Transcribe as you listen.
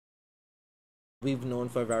We've known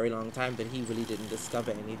for a very long time that he really didn't discover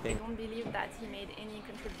anything. I don't believe that he made any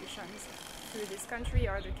contributions to this country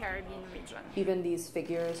or the Caribbean region. Even these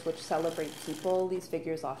figures which celebrate people, these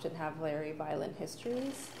figures often have very violent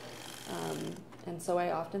histories. And so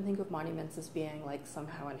I often think of monuments as being like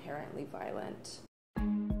somehow inherently violent.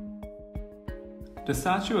 The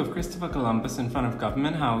statue of Christopher Columbus in front of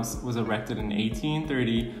Government House was erected in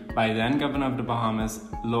 1830 by then Governor of the Bahamas,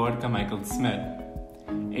 Lord Carmichael Smith.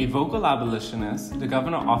 A vocal abolitionist, the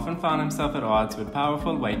governor often found himself at odds with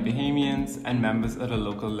powerful white Bahamians and members of the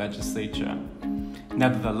local legislature.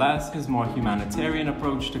 Nevertheless, his more humanitarian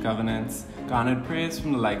approach to governance garnered praise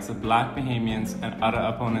from the likes of black Bahamians and other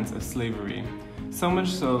opponents of slavery, so much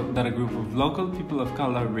so that a group of local people of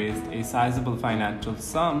color raised a sizable financial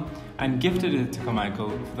sum and gifted it to Carmichael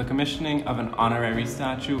for the commissioning of an honorary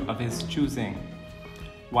statue of his choosing.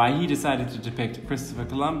 Why he decided to depict Christopher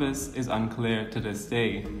Columbus is unclear to this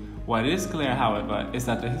day. What is clear, however, is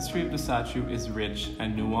that the history of the statue is rich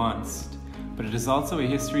and nuanced, but it is also a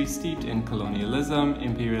history steeped in colonialism,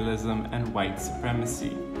 imperialism, and white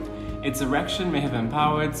supremacy. Its erection may have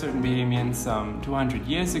empowered certain Bahamians some 200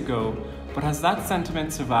 years ago, but has that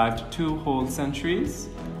sentiment survived 2 whole centuries?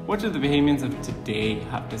 What do the Bahamians of today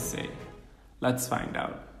have to say? Let's find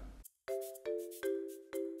out.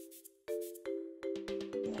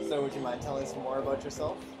 So would you mind telling us more about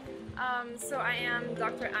yourself? So I am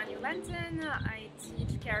Dr. Anu Lenton. I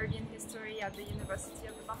teach Caribbean history at the University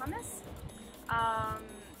of the Bahamas.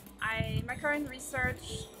 My current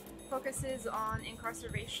research focuses on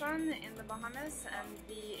incarceration in the Bahamas and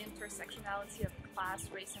the intersectionality of class,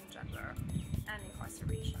 race, and gender, and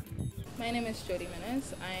incarceration. My name is Jody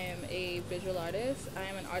Menes. I am a visual artist. I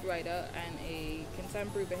am an art writer and a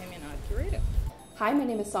contemporary Bahamian art curator. Hi, my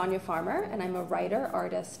name is Sonia Farmer, and I'm a writer,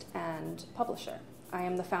 artist, and publisher. I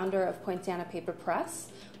am the founder of Poinciana Paper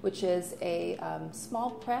Press, which is a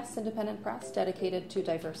small press, independent press, dedicated to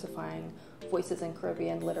diversifying voices in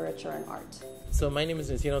Caribbean literature and art. So my name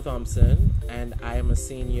is Nitino Thompson, and I am a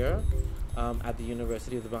senior at the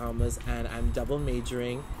University of the Bahamas, and I'm double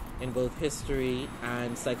majoring in both history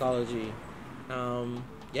and psychology. And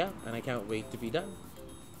I can't wait to be done.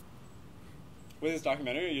 With this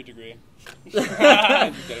documentary or your degree?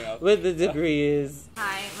 With the degree is...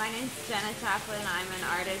 Hi, my name's Jenna Chaplin. I'm an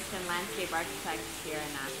artist and landscape architect here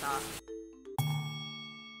in Nassau.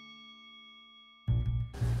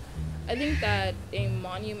 I think that a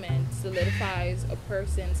monument solidifies a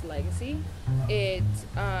person's legacy. It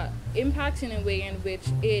impacts in a way in which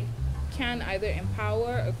it can either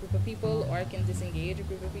empower a group of people or it can disengage a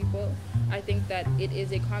group of people. I think that it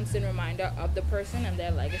is a constant reminder of the person and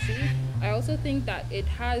their legacy. I also think that it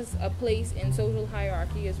has a place in social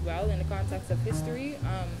hierarchy as well in the context of history,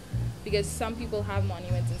 because some people have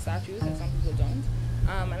monuments and statues and some people don't.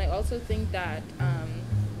 And I also think that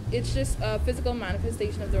it's just a physical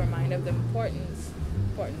manifestation of the reminder of the importance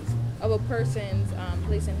of a person's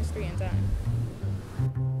place in history and time.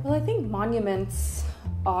 Well, I think monuments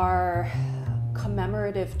are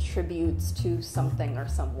commemorative tributes to something or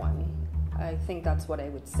someone. I think that's what I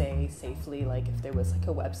would say safely, like if there was like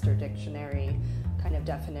a Webster dictionary kind of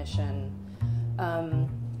definition.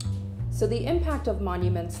 So the impact of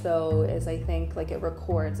monuments, though, is I think like it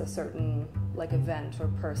records a certain like event or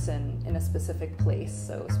person in a specific place,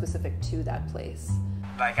 so specific to that place.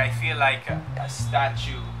 Like, I feel like a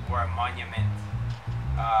statue or a monument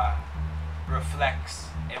reflects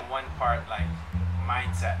in one part like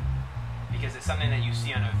mindset, because it's something that you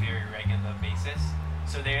see on a very regular basis.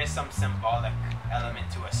 So there is some symbolic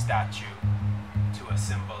element to a statue, to a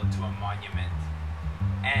symbol, to a monument.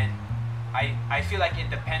 And I feel like it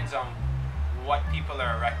depends on what people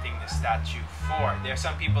are erecting the statue for. There are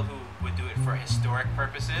some people who would do it for historic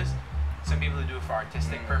purposes, some people who do it for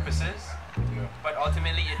artistic purposes, but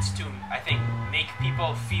ultimately it's to, I think, make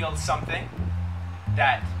people feel something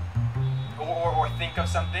that, or think of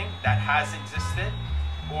something that has existed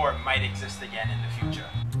or might exist again in the future.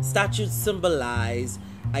 Statues symbolize,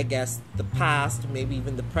 I guess, the past, maybe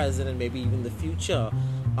even the present, and maybe even the future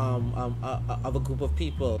of a group of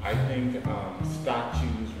people. I think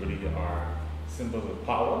statues really are symbols of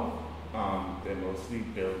power. They're mostly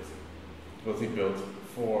built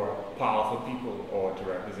for powerful people or to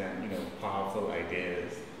represent, powerful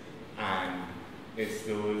ideas, and it's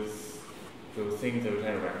those things that we're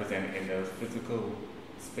trying to represent in those physical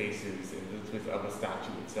spaces, in the space of a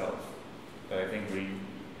statue itself, that I think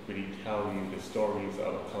really tell you the stories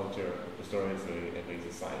of a culture, the stories of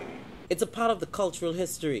a society. It's a part of the cultural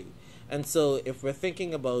history, and so if we're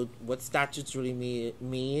thinking about what statues really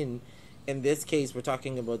mean in this case, we're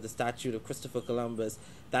talking about the statue of Christopher Columbus.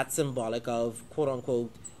 That's symbolic of, quote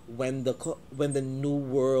unquote, when the New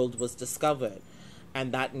World was discovered.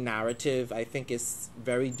 And that narrative, I think, is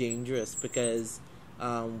very dangerous because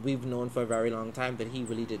we've known for a very long time that he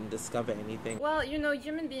really didn't discover anything. Well, you know,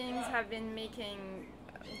 human beings have been making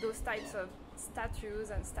those types of statues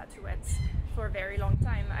and statuettes for a very long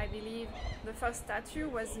time. I believe the first statue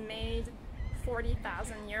was made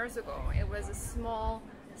 40,000 years ago. It was a small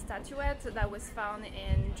statuette that was found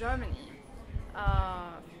in Germany.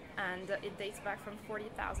 And it dates back from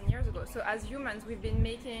 40,000 years ago. So as humans, we've been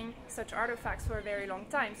making such artifacts for a very long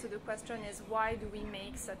time. So the question is, why do we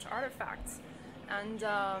make such artifacts? And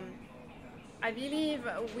I believe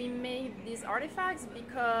we make these artifacts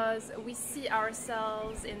because we see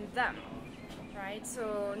ourselves in them, right?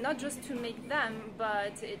 So not just to make them,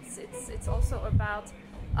 but it's also about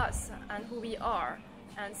us and who we are,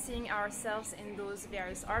 and seeing ourselves in those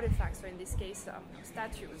various artifacts, or in this case,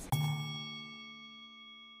 statues.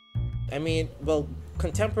 I mean, well,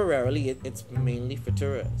 contemporarily, it's mainly for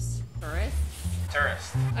tourists.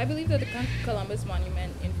 Tourists? I believe that the Columbus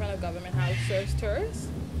Monument in front of Government House serves tourists.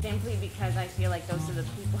 Simply because I feel like those are the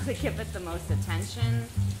people that give it the most attention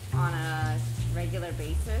on a regular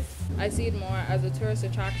basis. I see it more as a tourist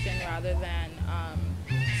attraction rather than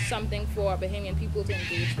something for Bahamian people to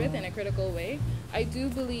engage with in a critical way. I do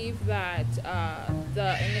believe that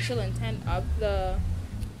the initial intent of the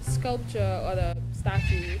sculpture or the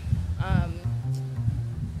statue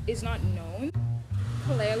is not known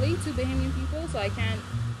clearly to Bahamian people, so I can't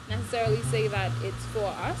necessarily say that it's for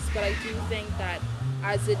us, but I do think that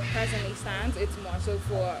as it presently stands, it's more so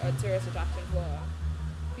for a tourist attraction for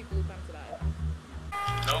people who come to that.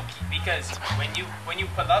 No, because when you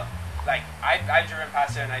pull up, like I've driven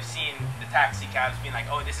past there and I've seen the taxi cabs being like,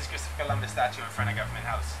 oh, this is Christopher Columbus statue in front of Government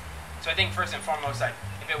House. So I think first and foremost, like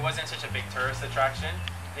if it wasn't such a big tourist attraction,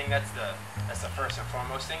 I think that's the first and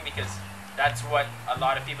foremost thing, because that's what a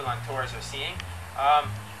lot of people on tours are seeing.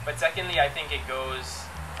 But secondly, I think it goes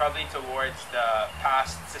probably towards the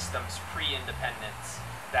past systems pre-independence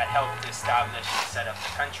that helped establish and set up the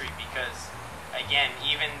country, because again,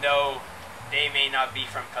 even though they may not be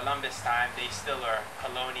from Columbus time, they still are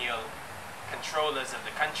colonial controllers of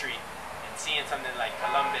the country, and seeing something like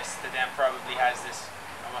Columbus to them probably has this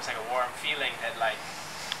almost like a warm feeling that, like,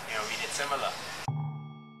 you know, we did similar.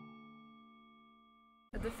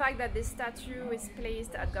 The fact that this statue is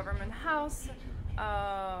placed at Government House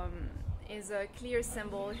is a clear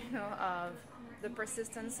symbol, you know, of the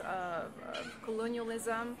persistence of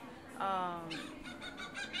colonialism,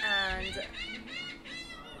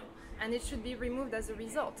 and it should be removed as a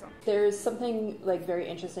result. There's something like very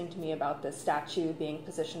interesting to me about this statue being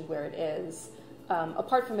positioned where it is,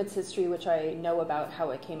 apart from its history, which I know about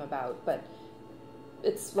how it came about, but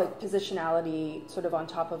it's like positionality sort of on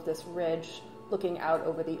top of this ridge looking out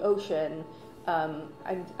over the ocean.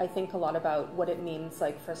 I think a lot about what it means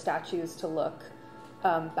like for statues to look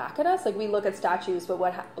back at us. Like we look at statues, but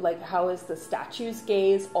how is the statue's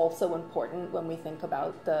gaze also important when we think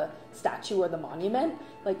about the statue or the monument?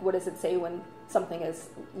 Like what does it say when something is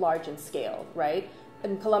large in scale, right?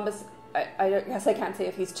 And Columbus, I guess I can't say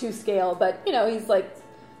if he's to scale, but you know, he's like,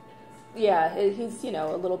 yeah, he's, you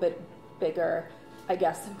know, a little bit bigger, I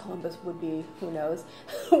guess, than Columbus would be. Who knows?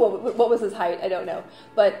 What was his height? I don't know.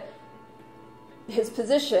 But his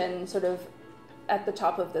position sort of at the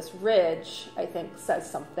top of this ridge, I think, says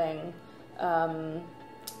something. And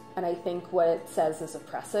I think what it says is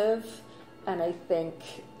oppressive. And I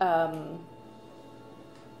think, I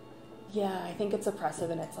think it's oppressive,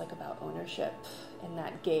 and it's like about ownership in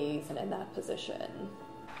that gaze and in that position.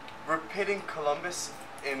 We're pitting Columbus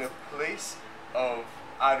in a place of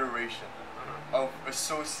adoration, of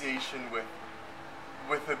association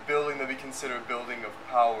with a building that we consider a building of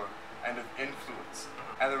power and of influence,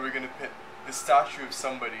 and then we're going to pit the statue of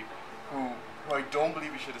somebody who I don't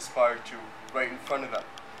believe we should aspire to right in front of that.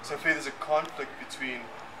 So I feel there's a conflict between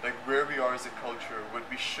like where we are as a culture, what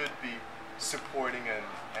we should be supporting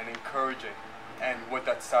and encouraging, and what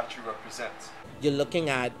that statue represents. You're looking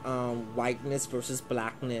at whiteness versus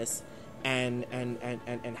blackness, and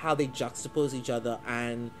how they juxtapose each other,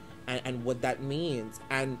 and what that means.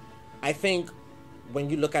 And I think when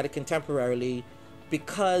you look at it contemporarily,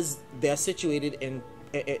 because they're situated in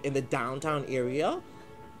the downtown area,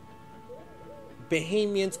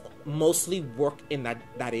 Bahamians mostly work in that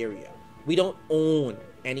area. We don't own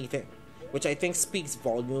anything, which I think speaks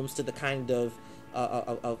volumes to the kind of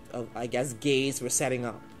I guess gaze we're setting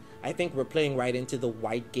up. I think we're playing right into the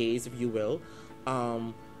white gaze, if you will,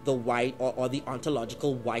 the white or the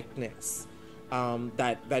ontological whiteness.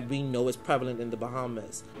 that we know is prevalent in the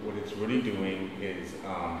Bahamas. What it's really doing is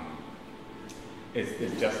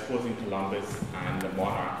just posing Columbus and the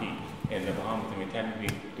monarchy in the Bahamas. I mean,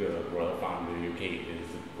 technically, the royal family of the UK is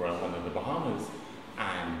the royal family of the Bahamas,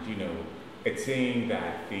 and it's saying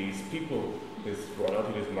that these people, this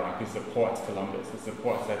royalty, this monarchy supports Columbus. It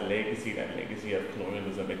supports that legacy of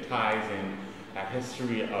colonialism. It ties in that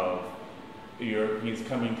history of Europeans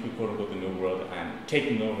coming to quote unquote the New World and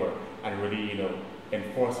taking over and really,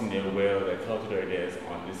 enforcing their will, their culture, their ideas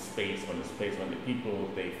on this space, on the people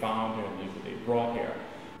they found here, on the people they brought here.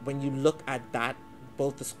 When you look at that,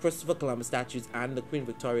 both the Christopher Columbus statues and the Queen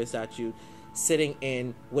Victoria statue sitting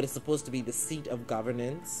in what is supposed to be the seat of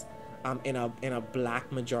governance in a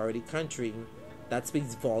black majority country, that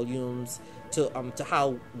speaks volumes to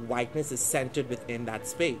how whiteness is centered within that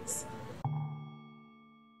space.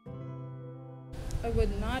 I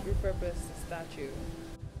would not repurpose the statue.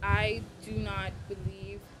 I do not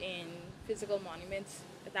believe in physical monuments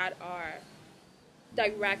that are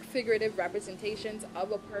direct figurative representations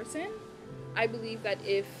of a person. I believe that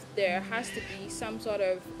if there has to be some sort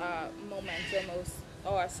of momentum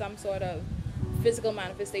or some sort of physical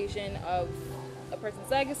manifestation of a person's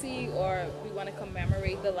legacy, or we want to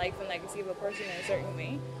commemorate the life and legacy of a person in a certain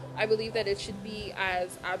way, I believe that it should be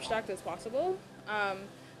as abstract as possible,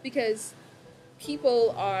 because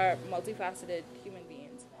people are multifaceted human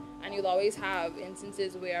beings, and you'll always have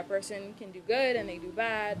instances where a person can do good and they do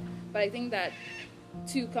bad, but I think that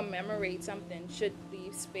to commemorate something should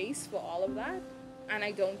leave space for all of that, and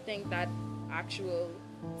I don't think that actual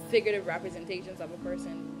figurative representations of a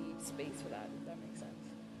person leave space for that, if that makes sense.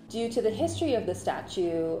 Due to the history of the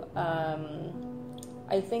statue,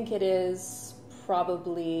 I think it is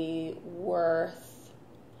probably worth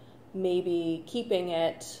maybe keeping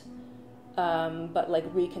it, but like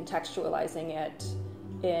recontextualizing it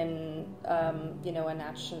in a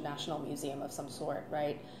national museum of some sort,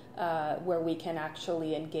 right? Where we can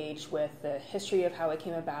actually engage with the history of how it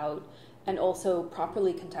came about and also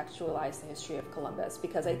properly contextualize the history of Columbus.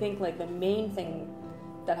 Because I think like the main thing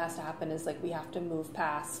that has to happen is like we have to move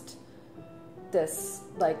past this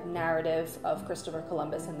like narrative of Christopher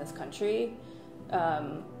Columbus in this country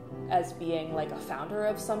as being like a founder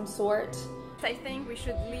of some sort. I think we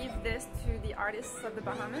should leave this to the artists of the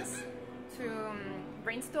Bahamas to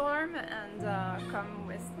brainstorm and come up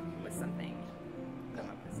with something,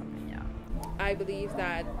 yeah. I believe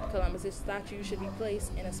that Columbus's statue should be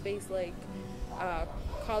placed in a space like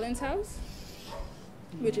Collins House,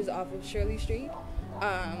 which is off of Shirley Street.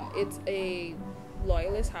 It's a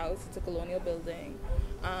loyalist house, it's a colonial building,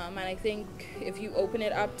 and I think if you open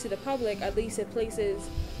it up to the public, at least it places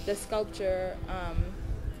the sculpture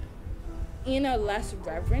in a less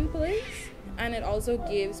reverent place, and it also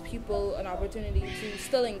gives people an opportunity to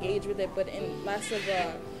still engage with it, but in less of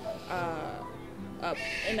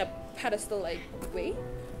in a pedestal-like way.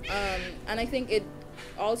 And I think it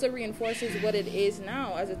also reinforces what it is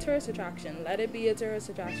now as a tourist attraction. Let it be a tourist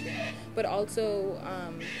attraction, but also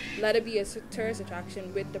let it be a tourist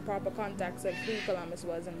attraction with the proper context of who Columbus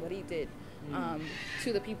was and what he did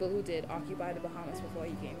to the people who did occupy the Bahamas before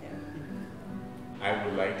he came here. I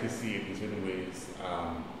would like to see it in certain ways.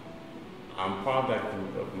 I'm part of that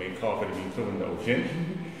group of may call for it to be thrown in the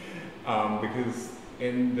ocean because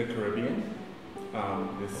in the Caribbean,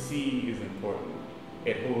 the sea is important.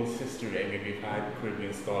 It holds history. I mean, we've had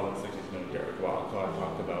Caribbean scholars such as Derek Walcott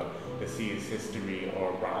talk about the sea's history,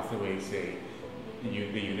 or Brathwaite say the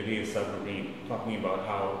unity of submarine, talking about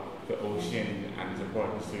how the ocean and its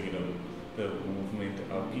importance to the movement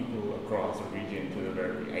of people across the region, to the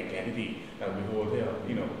very identity that we hold here,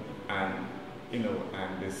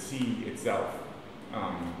 and the sea itself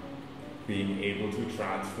being able to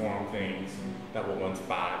transform things that were once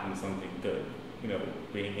bad into something good,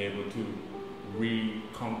 being able to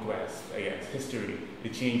reconquest, I guess, history, to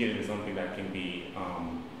change it into something that can be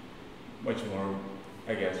much more,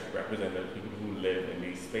 I guess, representative of people who live in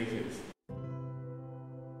these spaces.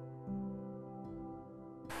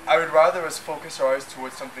 I would rather us focus our eyes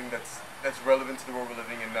towards something that's relevant to the world we're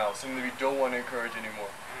living in now, something that we don't want to encourage anymore,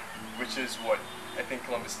 which is what I think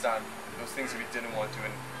Columbus stand for, those things that we didn't want to,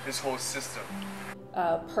 and his whole system.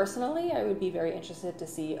 Personally, I would be very interested to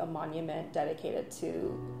see a monument dedicated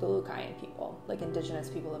to the Lucayan people, like indigenous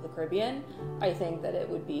people of the Caribbean. I think that it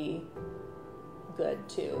would be good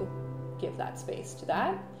to give that space to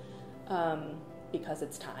that because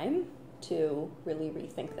it's time to really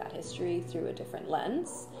rethink that history through a different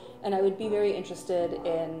lens. And I would be very interested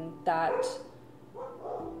in that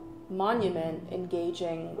monument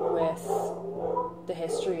engaging with the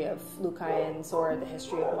history of Lucayans or the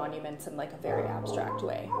history of monuments in like a very abstract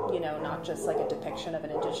way, not just like a depiction of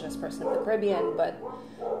an indigenous person of the Caribbean, but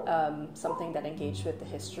something that engaged with the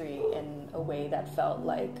history in a way that felt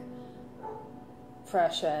like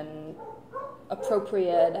fresh and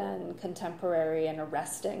appropriate and contemporary and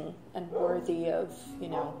arresting and worthy of,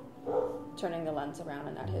 turning the lens around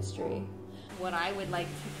in that history. What I would like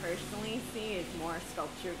to personally see is more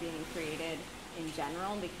sculpture being created in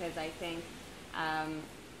general, because I think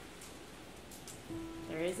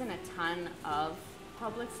there isn't a ton of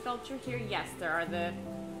public sculpture here. Yes, there are the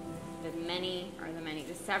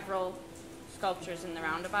several sculptures in the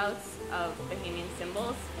roundabouts of Bahamian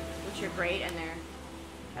symbols, which are great, and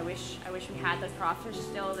I wish we had the crawfish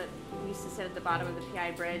still that used to sit at the bottom of the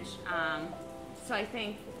PI bridge. So I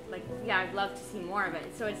think, I'd love to see more of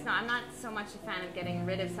it. So I'm not so much a fan of getting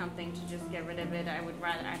rid of something to just get rid of it. I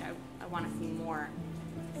want to see more.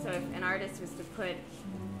 So if an artist was to put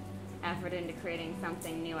effort into creating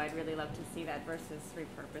something new, I'd really love to see that versus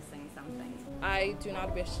repurposing something. I do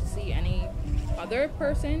not wish to see any other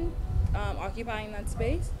person occupying that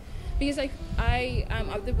space, because I am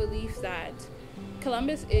of the belief that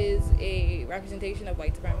Columbus is a representation of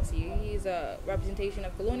white supremacy. He's a representation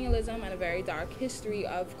of colonialism and a very dark history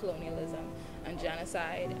of colonialism and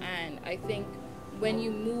genocide. And I think when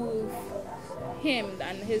you move him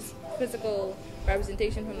and his physical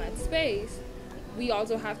representation from that space, we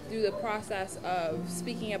also have to do the process of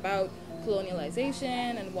speaking about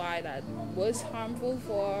colonialization and why that was harmful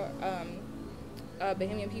for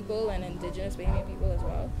Bahamian people and indigenous Bahamian people as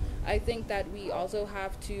well. I think that we also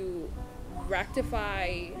have to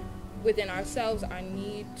rectify within ourselves our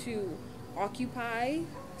need to occupy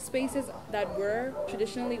spaces that were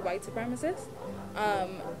traditionally white supremacist,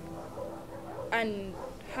 and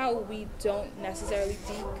how we don't necessarily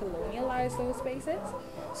decolonialize those spaces.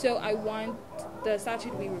 So I want the statue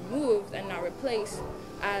to be removed and not replaced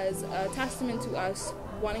as a testament to us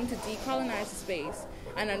wanting to decolonize the space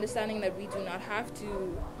and understanding that we do not have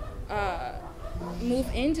to move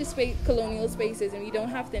into colonial spaces, and we don't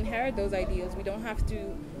have to inherit those ideals. We don't have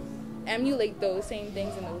to emulate those same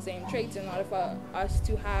things and those same traits in order for us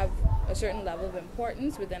to have a certain level of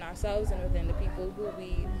importance within ourselves and within the people who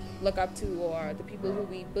we look up to or the people who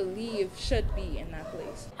we believe should be in that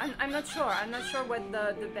place. I'm not sure. I'm not sure what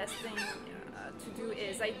the best thing to do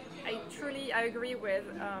is. I agree with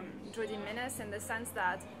Jody Menes in the sense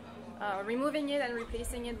that removing it and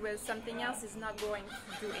replacing it with something else is not going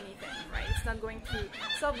to do anything, right? It's not going to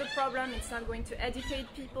solve the problem. It's not going to educate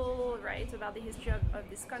people, right, about the history of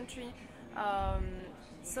this country.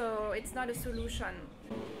 So it's not a solution.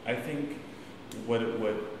 I think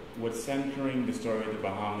what's centering the story of the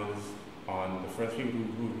Bahamas on the first people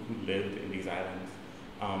who lived in these islands,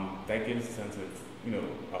 that gives a sense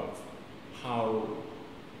of how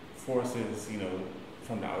forces,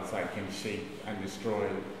 from the outside can shape and destroy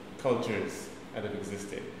cultures that have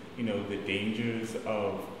existed. The dangers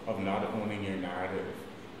of not owning your narrative,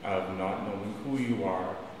 of not knowing who you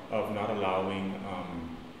are, of not allowing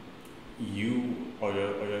you or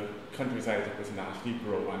your country's as a person to actually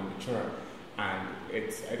grow and mature. And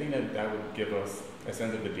I think that would give us a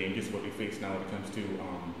sense of the dangers of what we face now when it comes to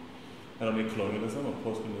not only colonialism or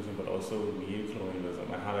post-colonialism, but also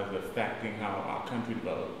neocolonialism, and how that's affecting how our country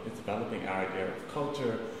is developing our idea of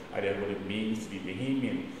culture, idea of what it means to be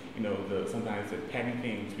Bahamian. Sometimes the petty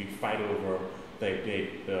things we fight over, the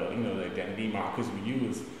identity markers we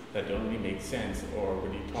use that don't really make sense, or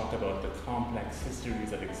when you talk about the complex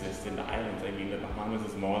histories that exist in the islands. I mean, the Bahamas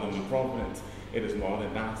is more than the Providence. It is more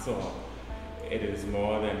than Nassau. It is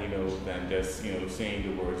more than than just saying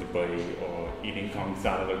the words buddy or eating conch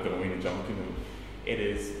salad or going in junk canoe. It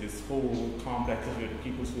is this whole complex of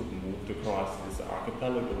people who have moved across this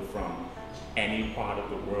archipelago from any part of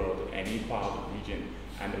the world, any part of the region,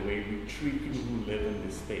 and the way we treat people who live in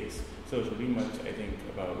this space. So it's really much, I think,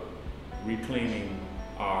 about reclaiming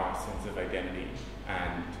our sense of identity.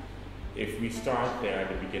 And if we start there at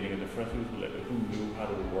the beginning of the first people who knew how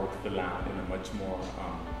to work the land in a much more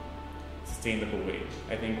sustainable way,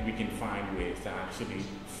 I think we can find ways to actually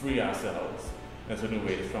free ourselves in certain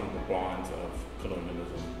ways from the bonds of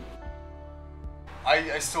colonialism.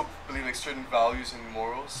 I still believe certain values and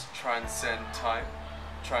morals transcend time,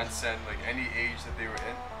 transcend any age that they were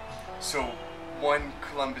in. So when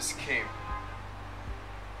Columbus came,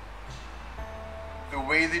 the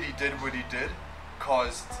way that he did what he did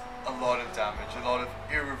caused a lot of damage, a lot of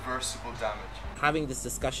irreversible damage. Having this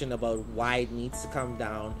discussion about why it needs to come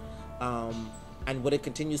down and what it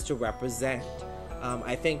continues to represent,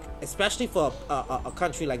 I think, especially for a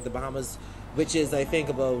country like the Bahamas, which is, I think,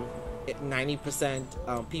 about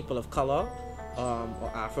 90% people of color,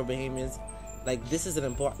 or Afro-Bahamians, like this is an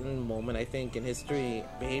important moment, I think, in history,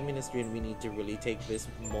 Bahamian history, and we need to really take this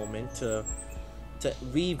moment to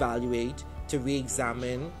reevaluate, to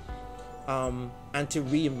re-examine, and to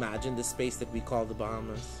reimagine the space that we call the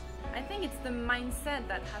Bahamas. I think it's the mindset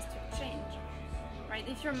that has to change, right?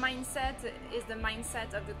 If your mindset is the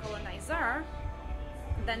mindset of the colonizer,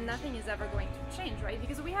 then nothing is ever going to change, right?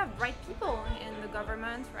 Because we have bright people in the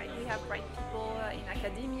government, right? We have bright people in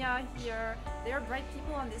academia here. There are bright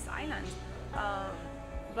people on this island.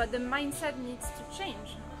 But the mindset needs to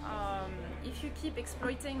change. If you keep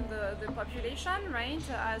exploiting the population, right,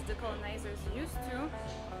 as the colonizers used to,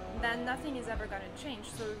 then nothing is ever going to change.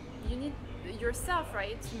 So you need yourself,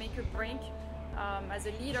 right, to make a break as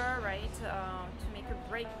a leader, right, to make a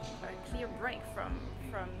clear break from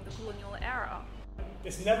the colonial era.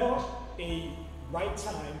 There's never a right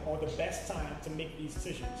time or the best time to make these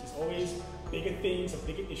decisions. There's always bigger things or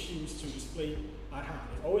bigger issues to display at hand.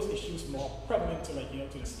 There's always issues more prevalent to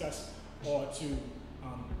to discuss or to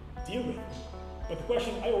deal with. But the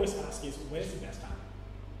question I always ask is, when is the best time?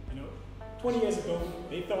 20 years ago,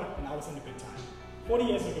 they thought now was in a good time. 40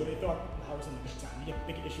 years ago, they thought now was in a good time. We have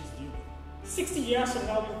bigger issues to deal with. 60 years from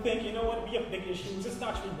now, we think, we have bigger issues. Let's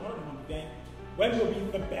actually one of them. Then when will be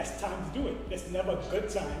the best time to do it? There's never a good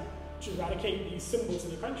time to eradicate these symbols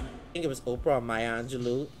in the country. I think it was Oprah or Maya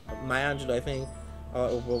Angelou. Maya Angelou, I think,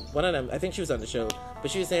 one of them. I think she was on the show, but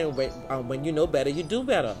she was saying, when you know better, you do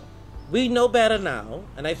better. We know better now,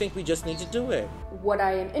 and I think we just need to do it. What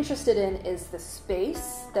I am interested in is the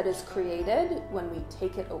space that is created when we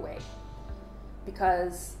take it away.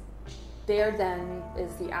 Because there then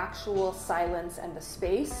is the actual silence and the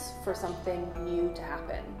space for something new to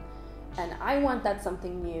happen. And I want that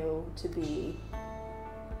something new to be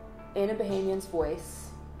in a Bahamian's voice,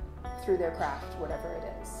 through their craft, whatever it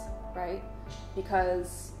is, right?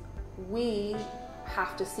 Because we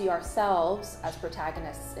have to see ourselves as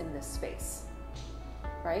protagonists in this space,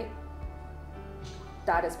 right?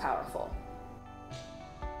 That is powerful.